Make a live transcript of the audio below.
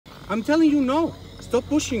I'm telling you no. Stop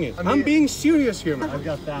pushing it. I'm being serious here, man. I've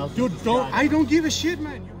got thousands. Dude, I don't give a shit,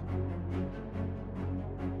 man.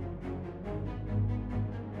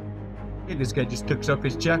 This guy just takes off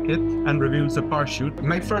his jacket and reveals a parachute.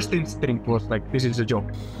 My first instinct was like, this is a joke.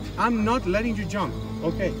 I'm not letting you jump.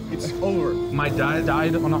 Okay, it's over. My dad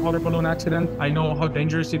died on a hot air balloon accident. I know how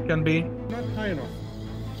dangerous it can be. Not high enough.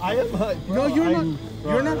 I am. No, you're not.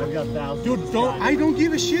 Bro, you're not. I've got thousands. Dude, I don't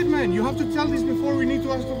give a shit, man. You have to tell this before we need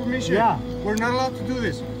to ask for permission. Yeah. We're not allowed to do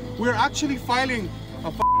this. We're actually filing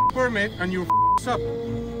a permit and you're up.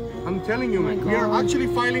 I'm telling you, man. We are actually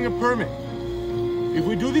filing a permit. If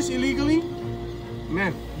we do this illegally,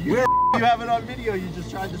 man, you have it on video. You just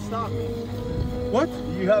tried to stop me. What?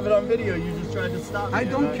 You have it on video. You just tried to stop me. I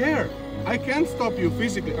don't care. I can't stop you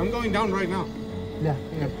physically. I'm going down right now. Yeah,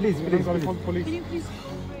 please.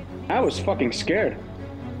 I was fucking scared.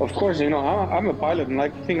 Of course, you know, I'm a pilot and I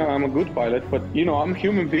think I'm a good pilot, but you know, I'm a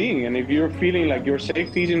human being. And if you're feeling like your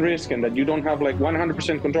safety is in risk and that you don't have like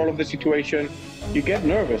 100% control of the situation, you get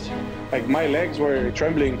nervous. Like my legs were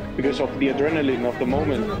trembling because of the adrenaline of the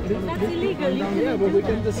moment. That's illegal. Yeah, but we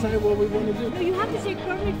can decide what we want to do. No, you have to take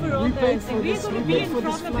permit for all this. And we're going to be in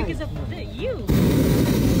problem because of you.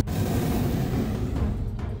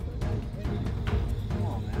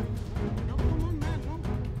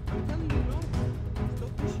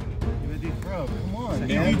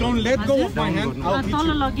 If you don't let go of my hand, I'll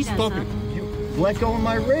hit you. Stop it. Let go of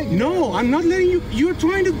my ring. No, I'm not letting you. You're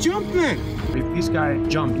trying to jump, man. If this guy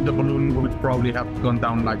jumped, the balloon would probably have gone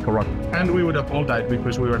down like a rock. And we would have all died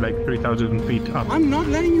because we were like 3,000 feet up. I'm not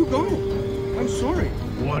letting you go. I'm sorry.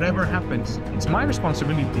 Whatever happens, it's my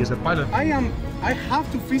responsibility as a pilot. I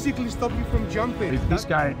have to physically stop you from jumping. If this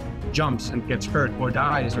guy jumps and gets hurt or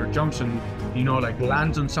dies or jumps and, you know, like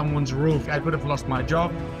lands on someone's roof, I could have lost my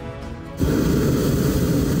job.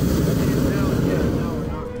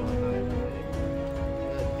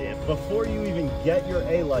 Before you even get your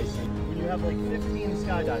A license, when you have like 15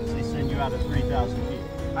 skydives, they send you out at 3,000 feet.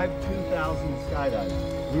 I have 2,000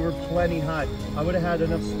 skydives. We were plenty high. I would have had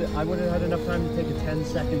enough. I would have had enough time to take a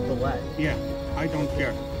 10-second delay. Yeah, I don't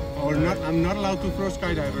care. I'm not allowed to throw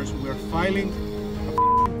skydivers. We're filing a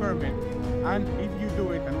permit, and if you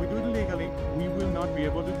do it and we do it illegally, we will not be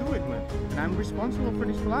able to do it, man. And I'm responsible for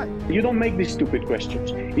this flight. You don't make these stupid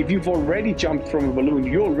questions. If you've already jumped from a balloon,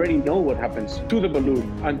 you already know what happens to the balloon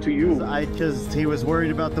and to you. Because he was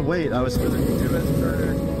worried about the weight. I was going to do it for.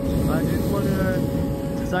 I didn't want to.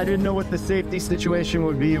 Because I didn't know what the safety situation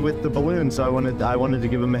would be with the balloon, so I wanted to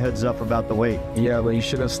give him a heads up about the weight. Yeah, but you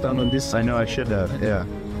should have stand on this. I know I should have. Yeah.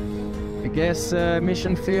 I guess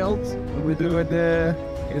mission failed. We do it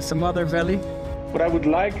in some other valley. What I would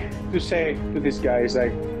like to say to this guy is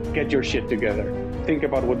like, get your shit together. Think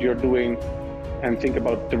about what you're doing and think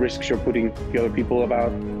about the risks you're putting the other people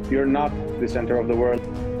about. You're not the center of the world.